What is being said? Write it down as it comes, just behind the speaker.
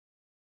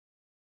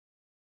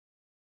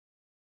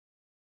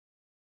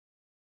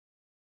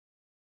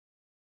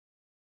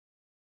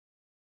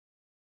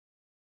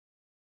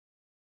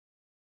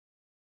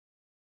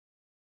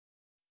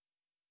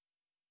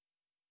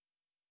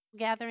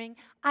gathering,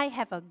 I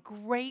have a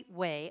great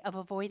way of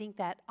avoiding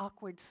that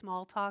awkward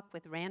small talk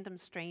with random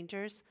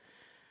strangers.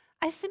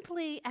 I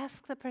simply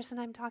ask the person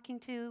I'm talking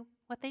to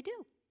what they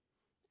do,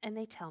 and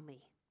they tell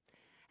me.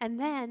 And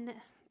then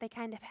they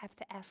kind of have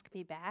to ask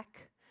me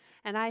back,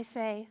 and I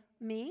say,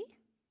 me?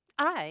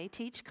 I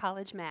teach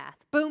college math.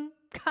 Boom,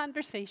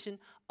 conversation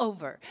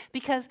over.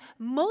 Because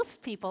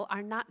most people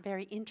are not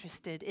very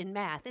interested in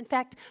math. In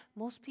fact,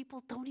 most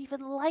people don't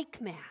even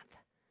like math.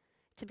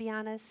 To be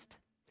honest,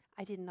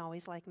 I didn't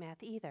always like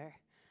math either.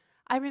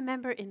 I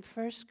remember in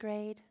first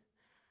grade,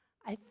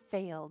 I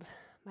failed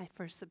my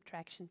first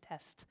subtraction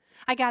test.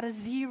 I got a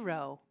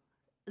 0.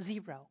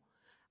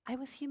 I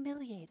was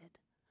humiliated.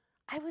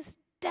 I was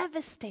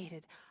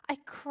devastated. I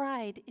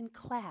cried in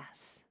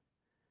class.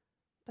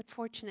 But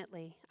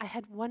fortunately, I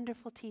had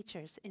wonderful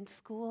teachers in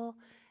school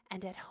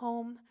and at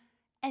home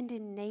and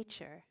in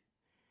nature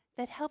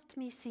that helped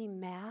me see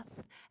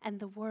math and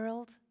the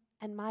world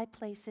and my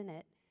place in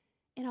it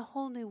in a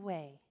whole new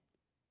way.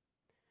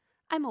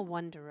 I'm a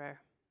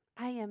wanderer.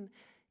 I am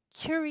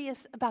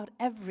curious about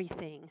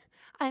everything.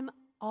 I'm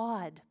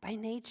awed by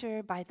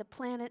nature, by the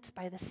planets,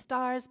 by the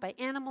stars, by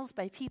animals,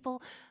 by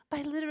people,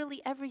 by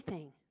literally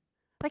everything,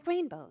 like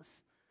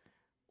rainbows.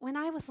 When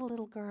I was a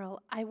little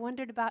girl, I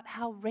wondered about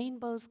how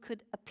rainbows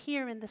could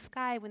appear in the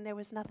sky when there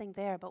was nothing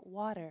there but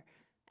water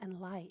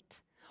and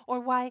light. Or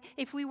why,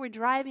 if we were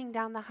driving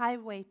down the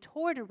highway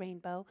toward a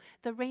rainbow,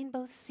 the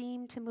rainbow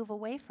seemed to move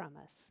away from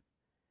us.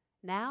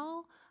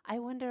 Now, I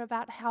wonder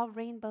about how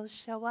rainbows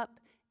show up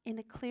in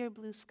a clear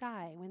blue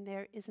sky when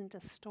there isn't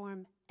a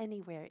storm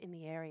anywhere in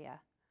the area.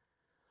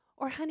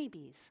 Or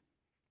honeybees.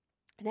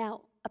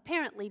 Now,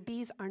 apparently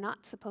bees are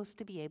not supposed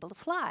to be able to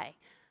fly,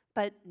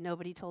 but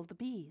nobody told the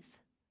bees.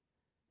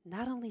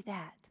 Not only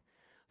that,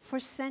 for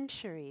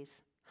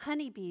centuries,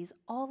 honeybees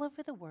all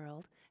over the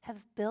world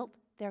have built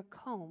their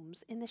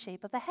combs in the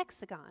shape of a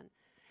hexagon.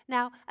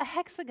 Now, a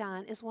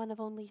hexagon is one of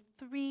only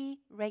 3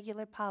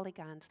 regular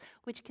polygons,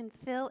 which can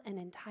fill an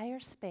entire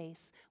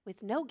space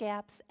with no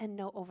gaps and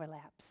no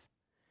overlaps.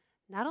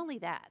 Not only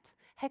that,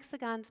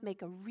 hexagons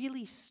make a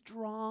really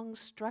strong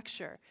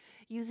structure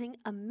using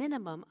a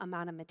minimum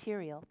amount of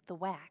material, the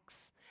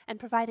wax, and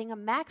providing a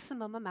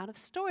maximum amount of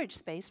storage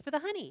space for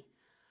the honey.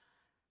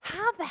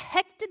 How the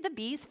heck did the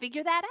bees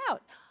figure that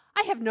out?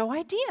 I have no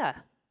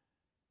idea,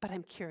 but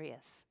I'm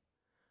curious.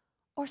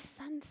 Or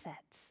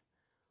sunsets.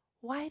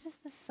 Why does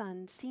the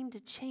sun seem to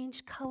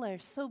change color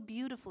so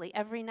beautifully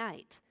every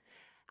night?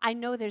 I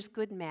know there's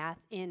good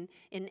math in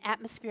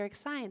atmospheric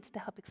science to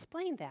help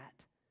explain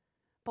that.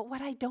 But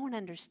what I don't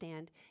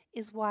understand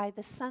is why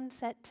the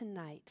sunset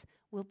tonight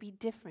will be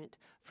different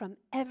from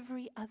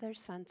every other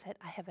sunset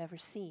I have ever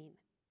seen.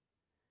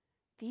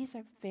 These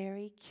are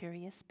very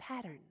curious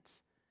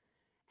patterns.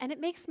 And it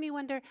makes me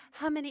wonder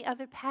how many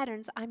other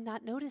patterns I'm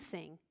not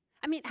noticing.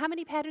 I mean, how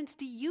many patterns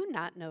do you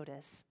not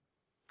notice?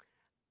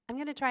 I'm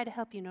going to try to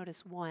help you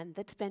notice one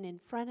that's been in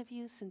front of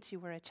you since you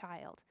were a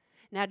child.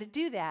 Now, to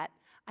do that,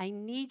 I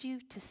need you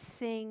to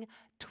sing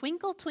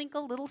Twinkle,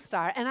 Twinkle, Little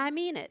Star, and I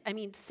mean it. I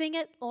mean, sing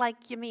it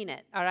like you mean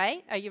it, all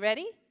right? Are you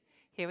ready?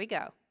 Here we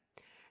go.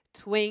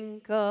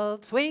 Twinkle,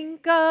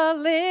 twinkle,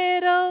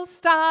 little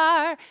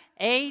star,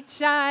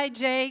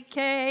 HIJKLMNOP,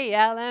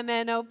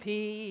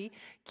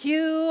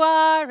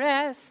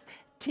 QRSTUV,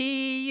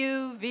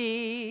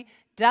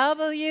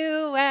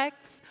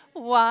 WXYZ.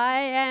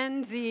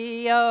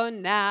 Oh,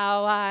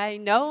 now I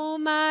know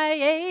my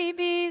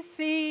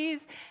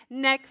ABCs.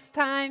 Next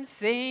time,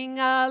 sing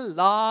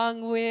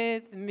along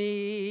with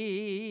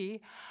me.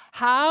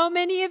 How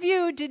many of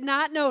you did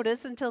not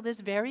notice until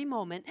this very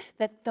moment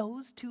that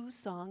those 2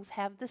 songs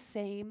have the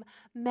same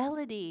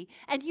melody?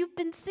 And you've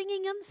been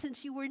singing them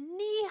since you were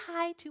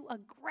knee-high to a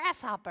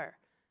grasshopper.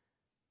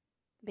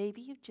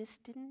 Maybe you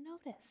just didn't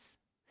notice.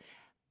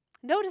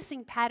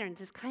 Noticing patterns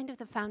is kind of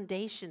the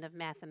foundation of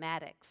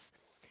mathematics.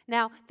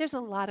 Now, there's a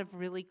lot of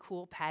really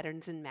cool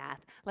patterns in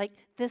math, like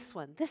this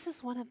one. This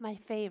is one of my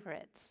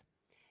favorites.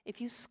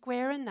 If you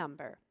square a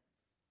number,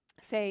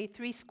 say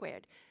 3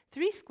 squared.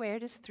 3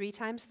 squared is 3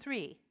 times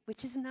 3,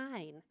 which is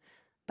 9.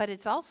 But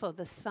it's also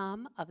the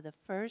sum of the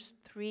first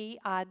 3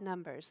 odd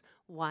numbers.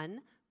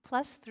 1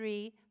 plus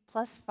 3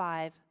 plus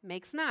 5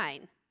 makes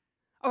 9.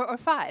 Or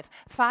 5.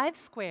 5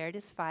 squared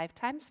is 5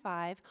 times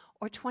 5,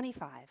 or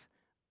 25.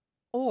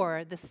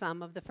 Or the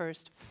sum of the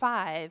first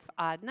 5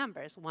 odd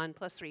numbers, 1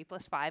 plus 3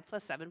 plus 5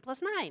 plus 7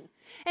 plus 9.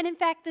 And in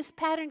fact, this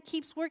pattern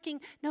keeps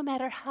working no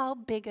matter how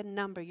big a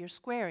number you're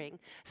squaring.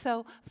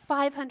 So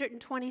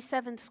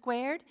 527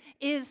 squared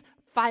is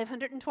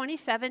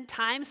 527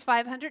 times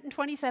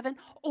 527,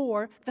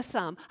 or the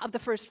sum of the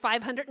first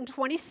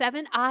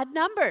 527 odd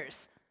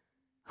numbers.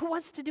 Who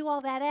wants to do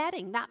all that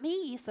adding? Not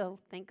me, so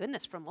thank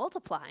goodness for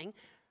multiplying.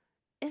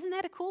 Isn't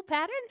that a cool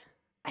pattern?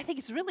 I think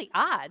it's really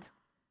odd.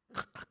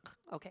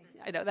 Okay,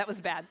 I know, that was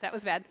bad. That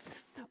was bad.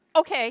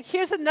 Okay,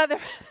 here's another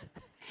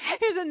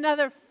Here's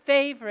another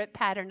favorite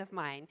pattern of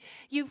mine.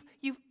 You've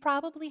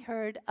probably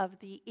heard of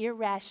the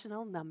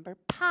irrational number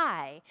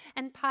pi,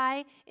 and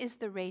pi is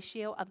the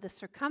ratio of the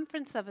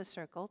circumference of a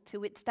circle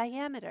to its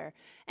diameter,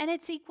 and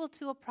it's equal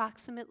to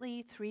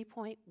approximately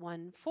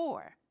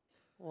 3.14.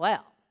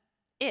 Well,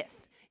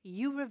 if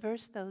you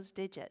reverse those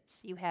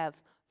digits, you have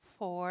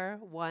 4,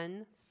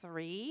 1,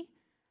 3,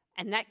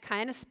 and that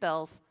kind of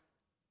spells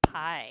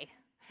pi.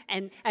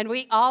 And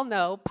we all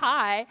know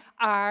pi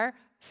are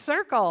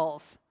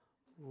circles.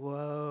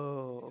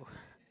 Whoa.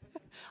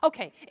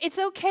 Okay, it's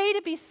okay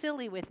to be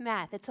silly with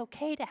math. It's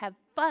okay to have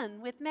fun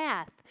with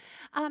math.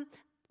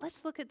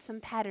 Let's look at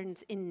some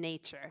patterns in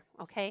nature,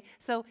 okay?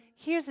 So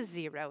here's a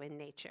 0 in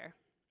nature.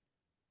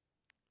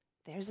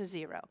 There's a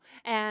 0.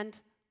 And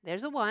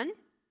there's a 1.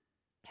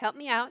 Help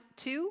me out.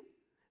 2,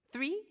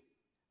 3,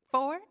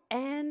 4,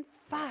 and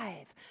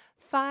 5.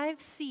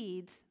 5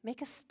 seeds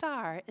make a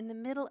star in the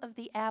middle of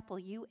the apple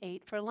you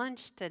ate for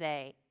lunch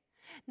today.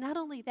 Not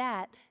only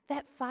that,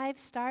 that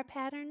 5-star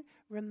pattern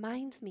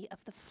reminds me of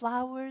the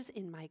flowers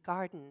in my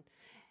garden.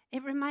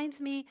 It reminds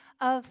me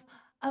of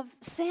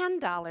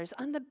sand dollars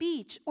on the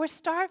beach, or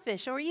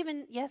starfish, or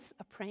even, yes,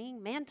 a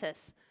praying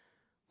mantis.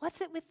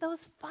 What's it with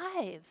those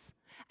 5s?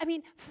 I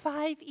mean,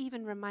 5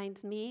 even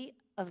reminds me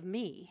of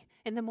me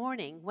in the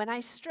morning when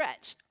I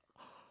stretch.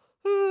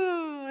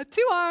 2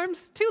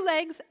 arms, 2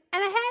 legs,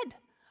 and a head.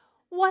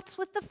 What's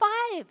with the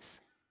 5s?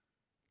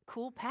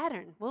 Cool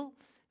pattern. We'll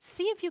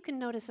see if you can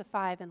notice a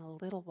 5 in a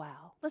little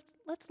while.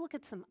 Let's look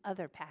at some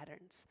other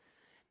patterns.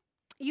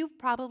 You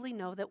probably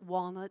know that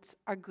walnuts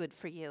are good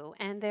for you,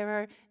 and there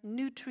are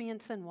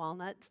nutrients in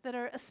walnuts that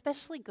are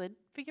especially good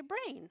for your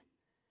brain,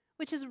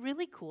 which is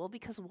really cool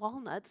because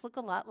walnuts look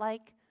a lot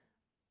like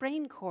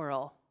brain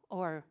coral,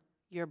 or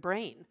your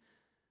brain.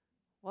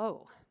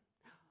 Whoa.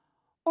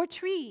 Or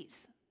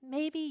trees.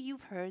 Maybe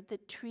you've heard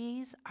that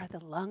trees are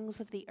the lungs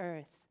of the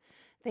earth.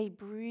 They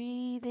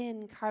breathe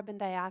in carbon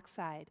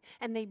dioxide,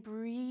 and they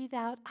breathe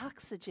out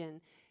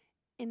oxygen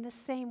in the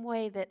same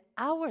way that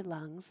our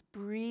lungs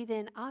breathe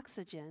in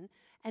oxygen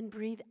and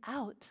breathe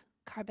out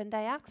carbon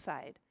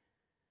dioxide.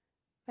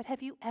 But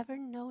have you ever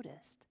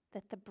noticed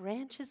that the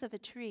branches of a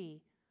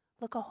tree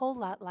look a whole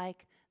lot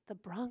like the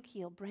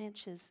bronchial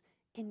branches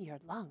in your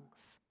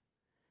lungs?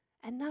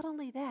 And not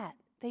only that,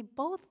 they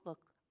both look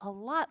a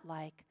lot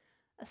like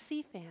a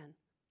sea fan,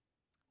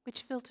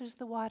 which filters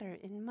the water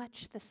in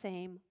much the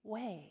same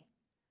way.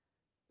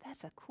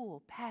 That's a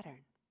cool pattern.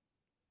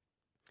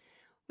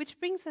 Which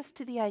brings us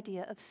to the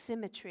idea of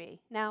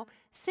symmetry. Now,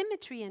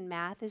 symmetry in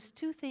math is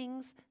 2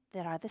 things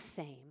that are the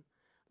same,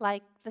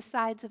 like the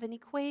sides of an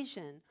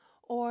equation,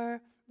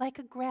 or like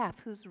a graph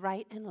whose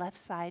right and left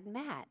side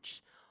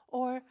match,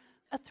 or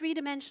a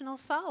 3-dimensional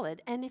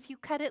solid, and if you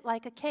cut it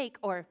like a cake,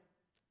 or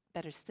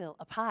better still,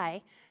 a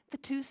pie, the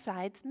 2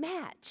 sides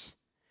match.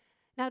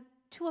 Now,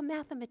 to a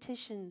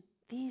mathematician,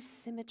 these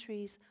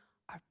symmetries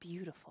are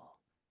beautiful.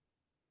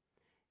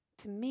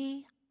 To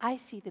me, I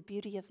see the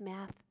beauty of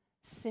math,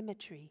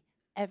 symmetry,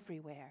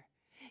 everywhere.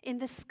 In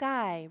the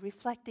sky,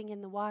 reflecting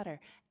in the water,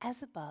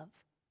 as above,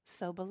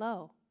 so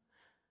below.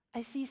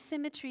 I see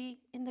symmetry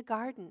in the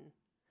garden,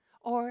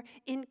 or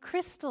in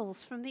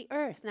crystals from the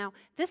earth. Now,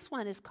 this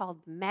one is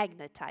called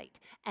magnetite,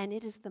 and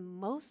it is the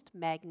most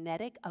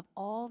magnetic of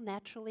all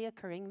naturally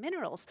occurring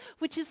minerals,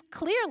 which is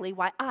clearly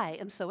why I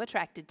am so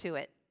attracted to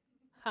it.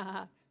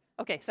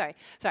 Okay, sorry.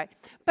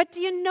 But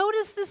do you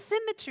notice the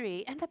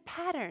symmetry and the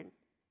pattern?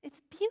 It's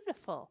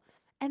beautiful.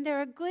 And there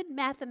are good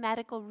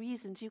mathematical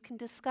reasons you can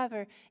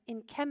discover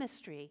in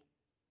chemistry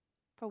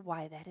for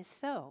why that is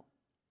so.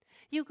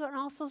 You can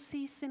also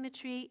see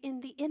symmetry in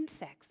the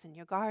insects in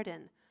your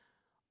garden,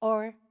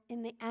 or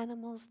in the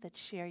animals that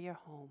share your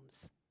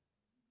homes.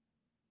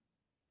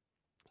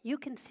 You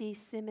can see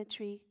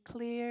symmetry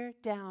clear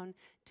down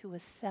to a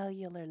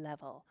cellular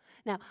level.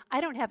 Now,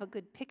 I don't have a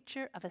good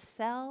picture of a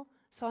cell,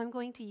 so I'm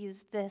going to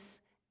use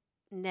this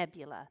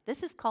nebula.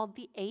 This is called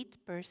the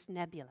 8-burst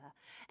nebula,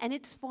 and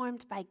it's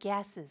formed by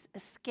gases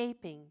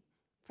escaping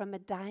from a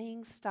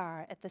dying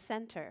star at the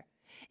center,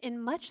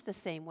 in much the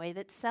same way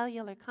that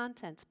cellular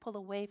contents pull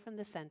away from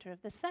the center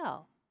of the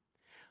cell.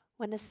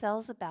 When a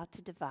cell's about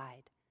to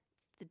divide,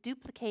 the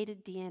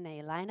duplicated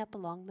DNA line up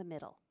along the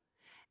middle,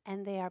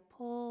 and they are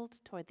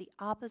pulled toward the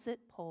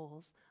opposite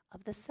poles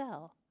of the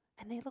cell,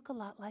 and they look a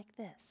lot like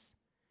this.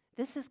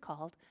 This is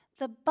called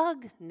the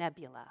bug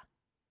nebula.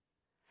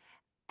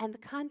 And the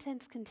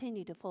contents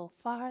continue to fall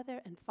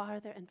farther and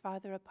farther and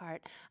farther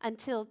apart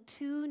until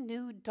 2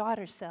 new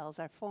daughter cells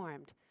are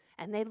formed,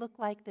 and they look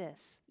like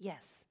this.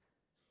 Yes,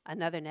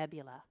 another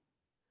nebula.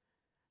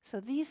 So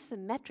these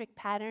symmetric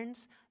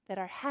patterns that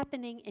are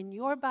happening in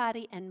your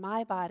body and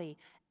my body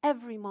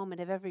every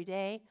moment of every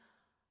day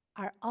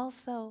are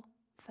also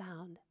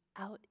found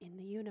out in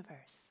the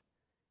universe.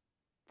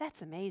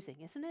 That's amazing,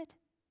 isn't it?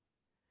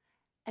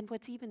 And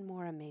what's even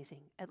more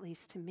amazing, at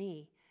least to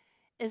me,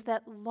 is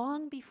that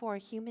long before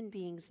human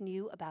beings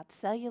knew about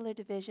cellular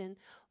division,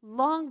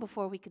 long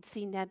before we could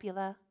see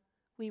nebula,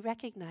 we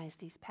recognized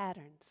these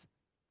patterns.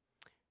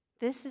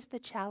 This is the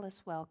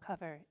Chalice Well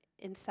cover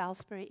in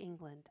Salisbury,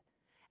 England,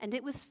 and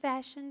it was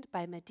fashioned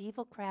by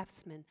medieval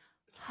craftsmen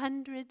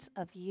hundreds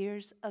of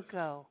years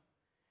ago,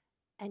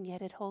 and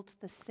yet it holds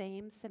the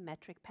same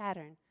symmetric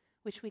pattern,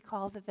 which we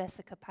call the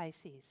Vesica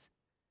Pisces.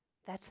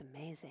 That's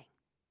amazing.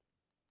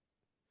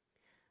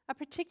 A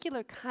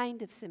particular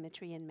kind of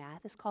symmetry in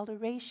math is called a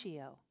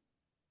ratio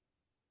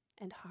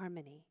and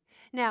harmony.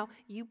 Now,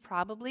 you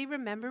probably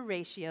remember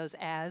ratios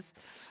as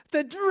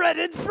the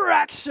dreaded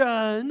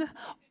fraction,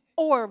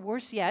 or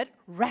worse yet,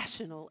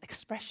 rational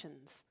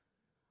expressions.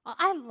 Well,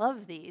 I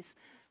love these,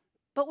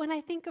 but when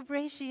I think of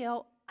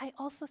ratio, I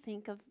also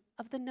think of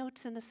the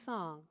notes in a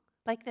song,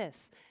 like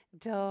this.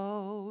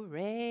 Do,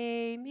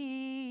 re,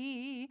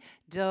 mi,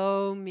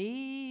 do.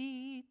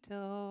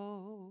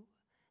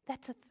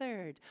 That's a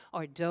third.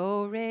 Or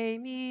do, re,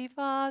 mi,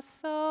 fa,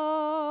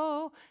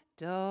 so,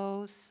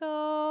 do,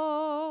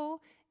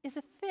 so is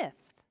a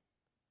fifth.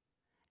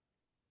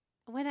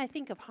 When I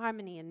think of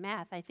harmony in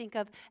math, I think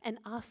of an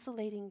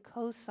oscillating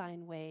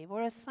cosine wave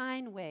or a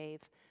sine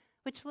wave,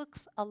 which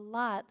looks a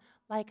lot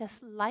like a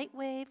light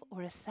wave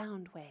or a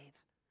sound wave.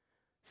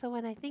 So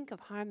when I think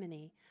of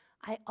harmony,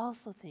 I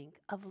also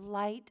think of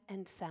light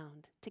and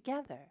sound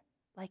together,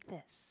 like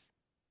this.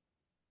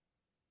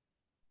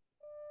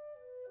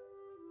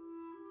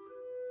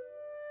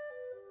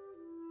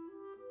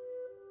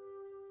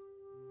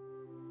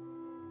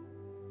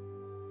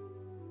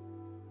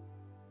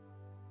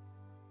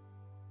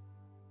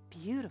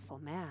 Beautiful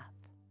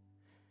math.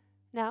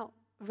 Now,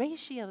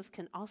 ratios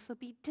can also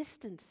be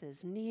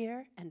distances,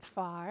 near and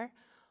far,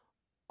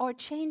 or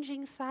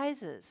changing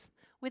sizes.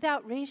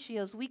 Without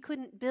ratios, we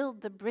couldn't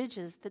build the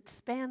bridges that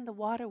span the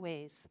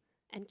waterways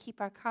and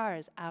keep our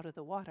cars out of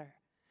the water.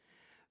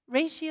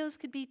 Ratios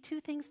could be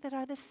two things that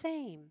are the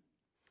same,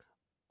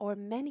 or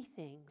many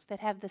things that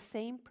have the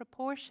same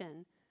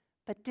proportion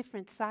but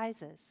different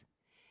sizes.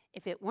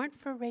 If it weren't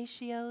for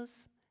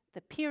ratios,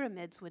 the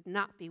pyramids would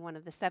not be one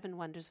of the 7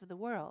 wonders of the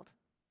world.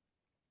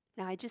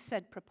 Now, I just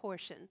said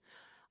proportion.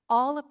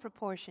 All a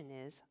proportion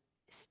is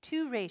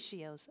two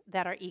ratios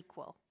that are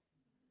equal.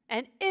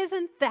 And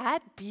isn't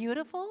that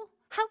beautiful?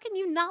 How can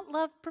you not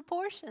love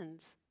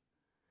proportions?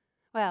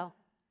 Well,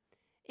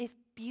 if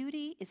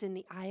beauty is in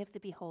the eye of the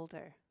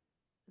beholder,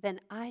 then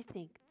I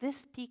think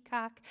this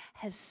peacock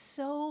has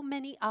so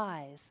many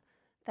eyes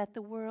that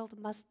the world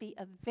must be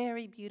a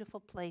very beautiful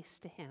place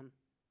to him.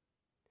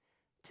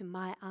 To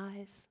my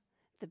eyes,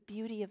 the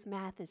beauty of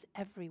math is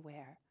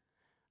everywhere,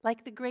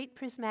 like the great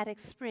prismatic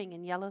spring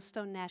in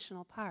Yellowstone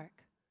National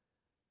Park,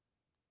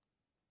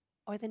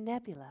 or the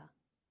nebula,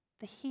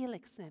 the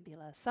Helix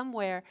Nebula,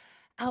 somewhere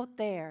out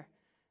there,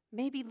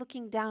 maybe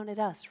looking down at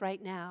us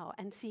right now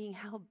and seeing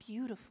how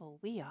beautiful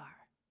we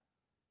are.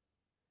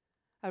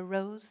 A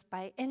rose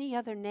by any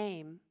other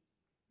name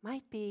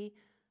might be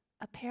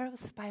a pair of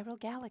spiral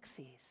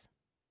galaxies.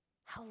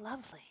 How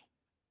lovely.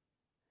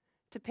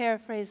 To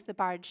paraphrase the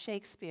bard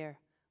Shakespeare,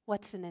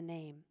 what's in a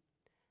name?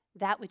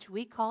 That which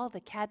we call the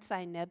Cat's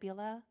Eye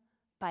Nebula,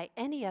 by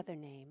any other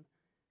name,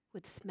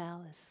 would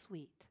smell as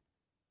sweet.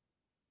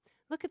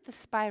 Look at the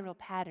spiral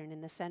pattern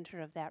in the center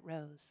of that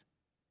rose.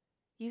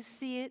 You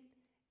see it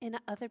in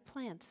other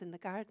plants in the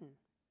garden.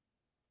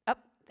 Oh,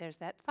 there's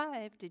that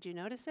 5. Did you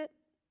notice it?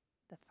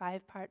 The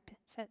 5-part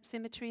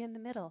symmetry in the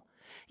middle.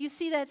 You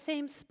see that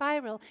same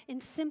spiral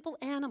in simple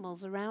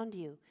animals around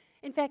you.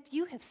 In fact,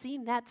 you have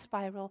seen that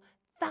spiral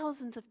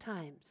thousands of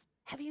times.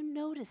 Have you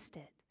noticed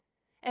it?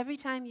 Every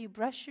time you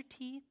brush your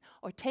teeth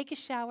or take a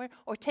shower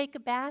or take a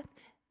bath,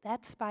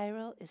 that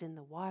spiral is in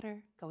the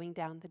water going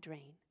down the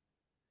drain.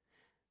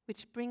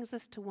 Which brings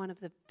us to one of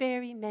the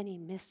very many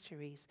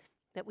mysteries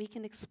that we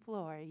can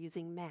explore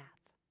using math.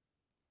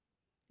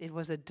 It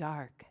was a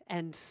dark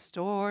and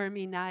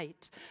stormy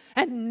night,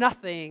 and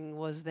nothing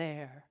was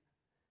there.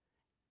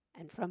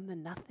 And from the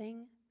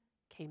nothing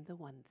came the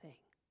one thing.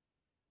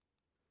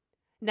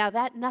 Now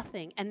that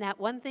nothing and that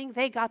one thing,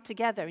 they got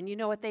together, and you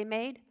know what they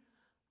made?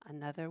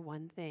 Another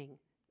one thing,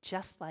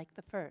 just like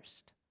the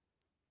first.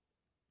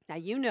 Now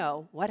you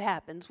know what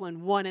happens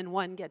when 1 and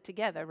 1 get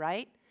together,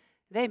 right?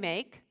 They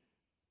make,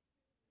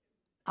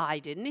 I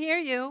didn't hear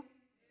you.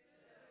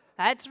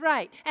 That's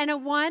right. And a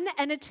 1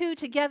 and a 2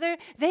 together,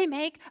 they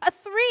make a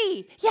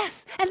 3.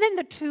 Yes. And then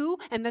the 2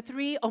 and the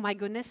 3, oh my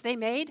goodness, they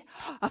made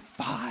a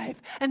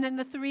 5. And then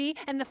the 3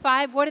 and the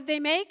 5, what did they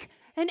make?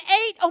 An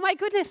 8. Oh my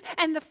goodness.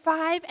 And the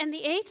 5 and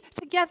the 8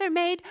 together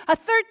made a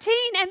 13.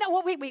 And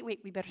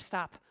wait, we better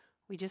stop.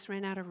 We just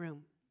ran out of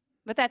room.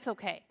 But that's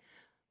okay.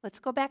 Let's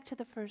go back to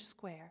the first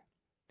square.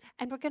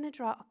 And we're going to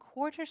draw a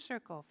quarter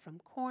circle from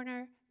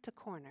corner to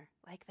corner,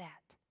 like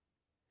that.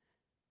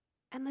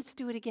 And let's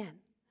do it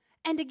again.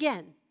 And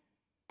again,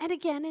 and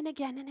again, and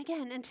again, and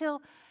again,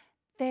 until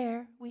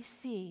there we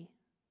see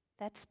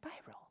that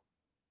spiral.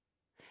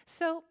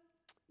 So,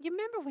 you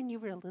remember when you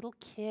were a little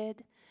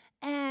kid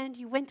and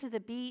you went to the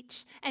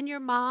beach, and your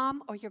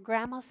mom or your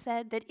grandma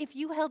said that if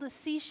you held a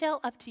seashell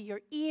up to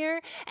your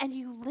ear and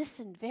you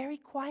listened very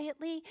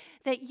quietly,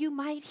 that you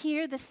might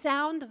hear the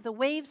sound of the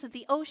waves of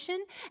the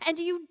ocean, and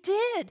you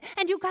did,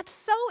 and you got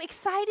so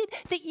excited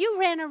that you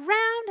ran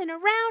around and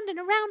around and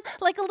around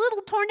like a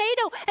little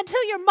tornado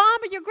until your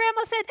mom or your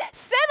grandma said,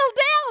 settle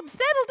down,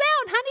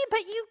 honey,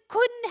 but you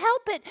couldn't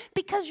help it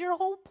because your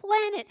whole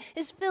planet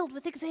is filled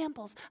with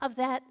examples of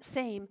that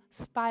same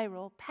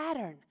spiral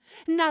pattern.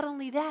 Not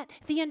only that,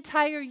 the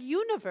entire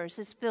universe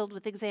is filled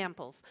with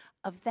examples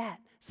of that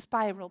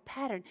spiral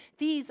pattern.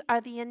 These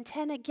are the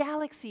antenna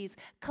galaxies,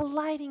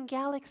 colliding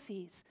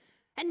galaxies.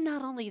 And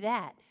not only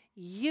that,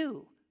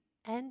 you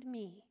and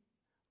me,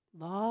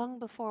 long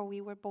before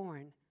we were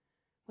born,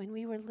 when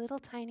we were little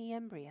tiny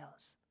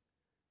embryos,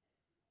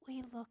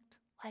 we looked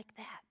like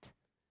that.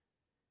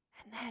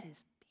 And that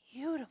is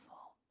beautiful.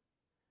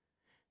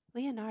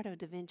 Leonardo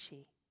da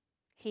Vinci,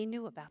 he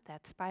knew about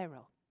that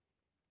spiral.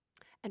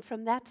 And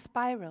from that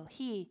spiral,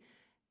 he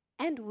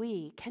and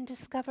we can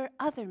discover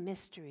other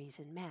mysteries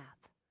in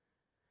math.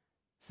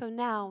 So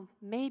now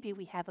maybe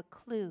we have a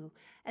clue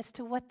as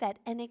to what that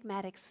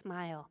enigmatic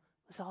smile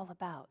was all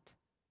about,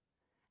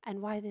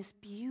 and why this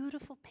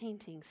beautiful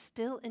painting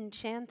still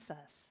enchants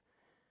us.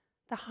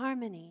 The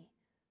harmony,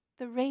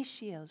 the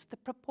ratios, the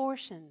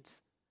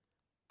proportions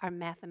are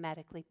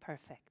mathematically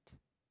perfect.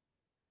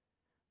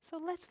 So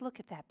let's look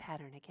at that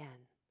pattern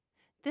again.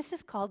 This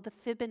is called the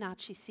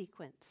Fibonacci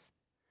sequence.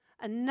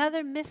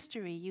 Another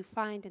mystery you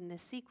find in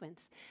this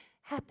sequence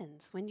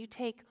happens when you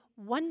take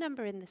one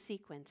number in the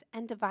sequence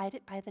and divide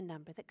it by the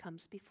number that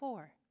comes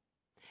before.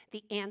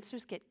 The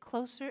answers get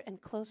closer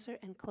and closer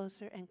and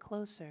closer and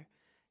closer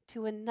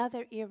to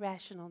another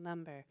irrational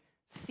number,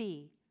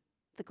 phi,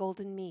 the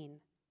golden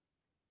mean.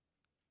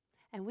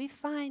 And we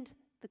find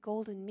the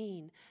golden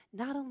mean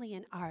not only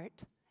in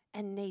art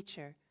and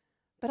nature,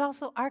 but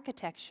also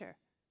architecture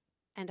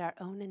and our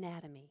own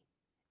anatomy.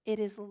 It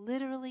is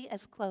literally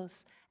as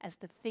close as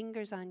the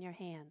fingers on your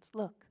hands.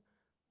 Look,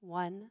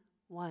 1,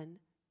 1,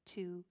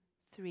 2,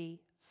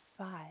 3,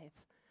 5.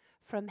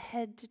 From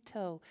head to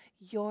toe,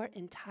 your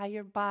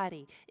entire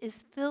body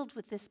is filled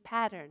with this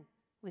pattern,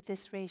 with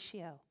this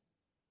ratio,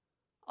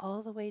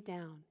 all the way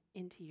down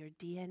into your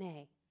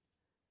DNA.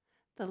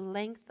 The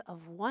length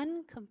of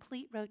one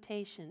complete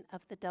rotation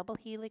of the double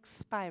helix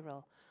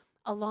spiral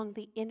along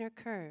the inner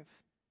curve,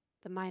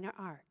 the minor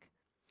arc,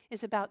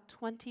 is about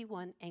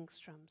 21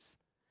 angstroms.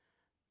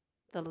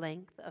 The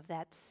length of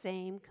that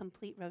same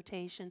complete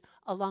rotation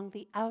along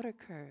the outer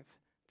curve,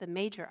 the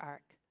major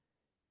arc,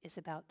 is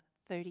about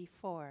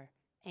 34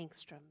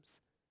 angstroms.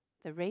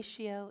 The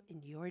ratio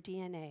in your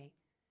DNA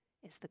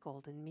is the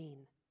golden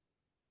mean.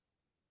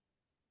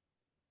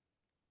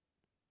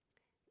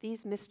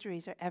 These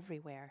mysteries are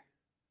everywhere.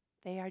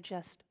 They are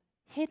just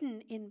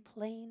hidden in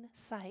plain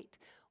sight,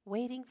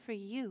 waiting for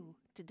you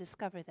to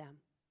discover them.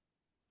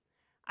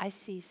 I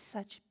see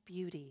such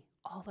beauty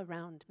all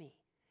around me,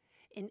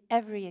 in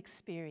every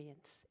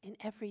experience, in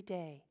every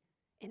day,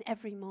 in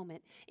every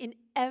moment, in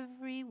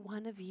every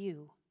one of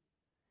you.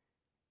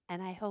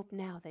 And I hope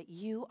now that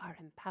you are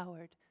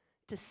empowered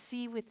to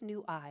see with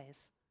new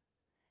eyes,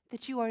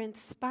 that you are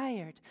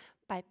inspired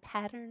by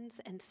patterns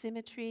and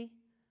symmetry,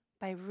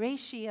 by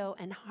ratio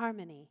and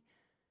harmony,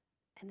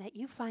 and that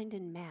you find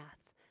in math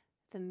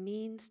the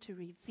means to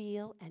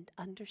reveal and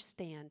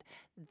understand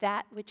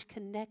that which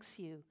connects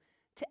you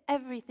to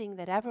everything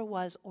that ever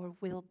was or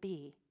will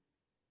be.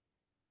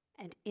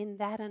 And in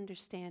that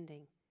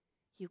understanding,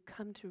 you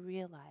come to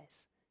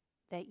realize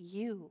that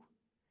you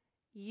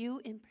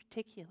in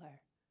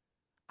particular,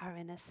 are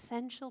an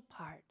essential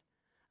part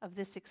of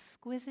this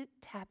exquisite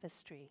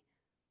tapestry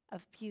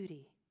of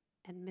beauty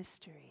and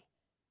mystery.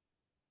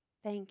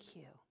 Thank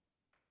you.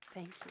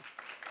 Thank you.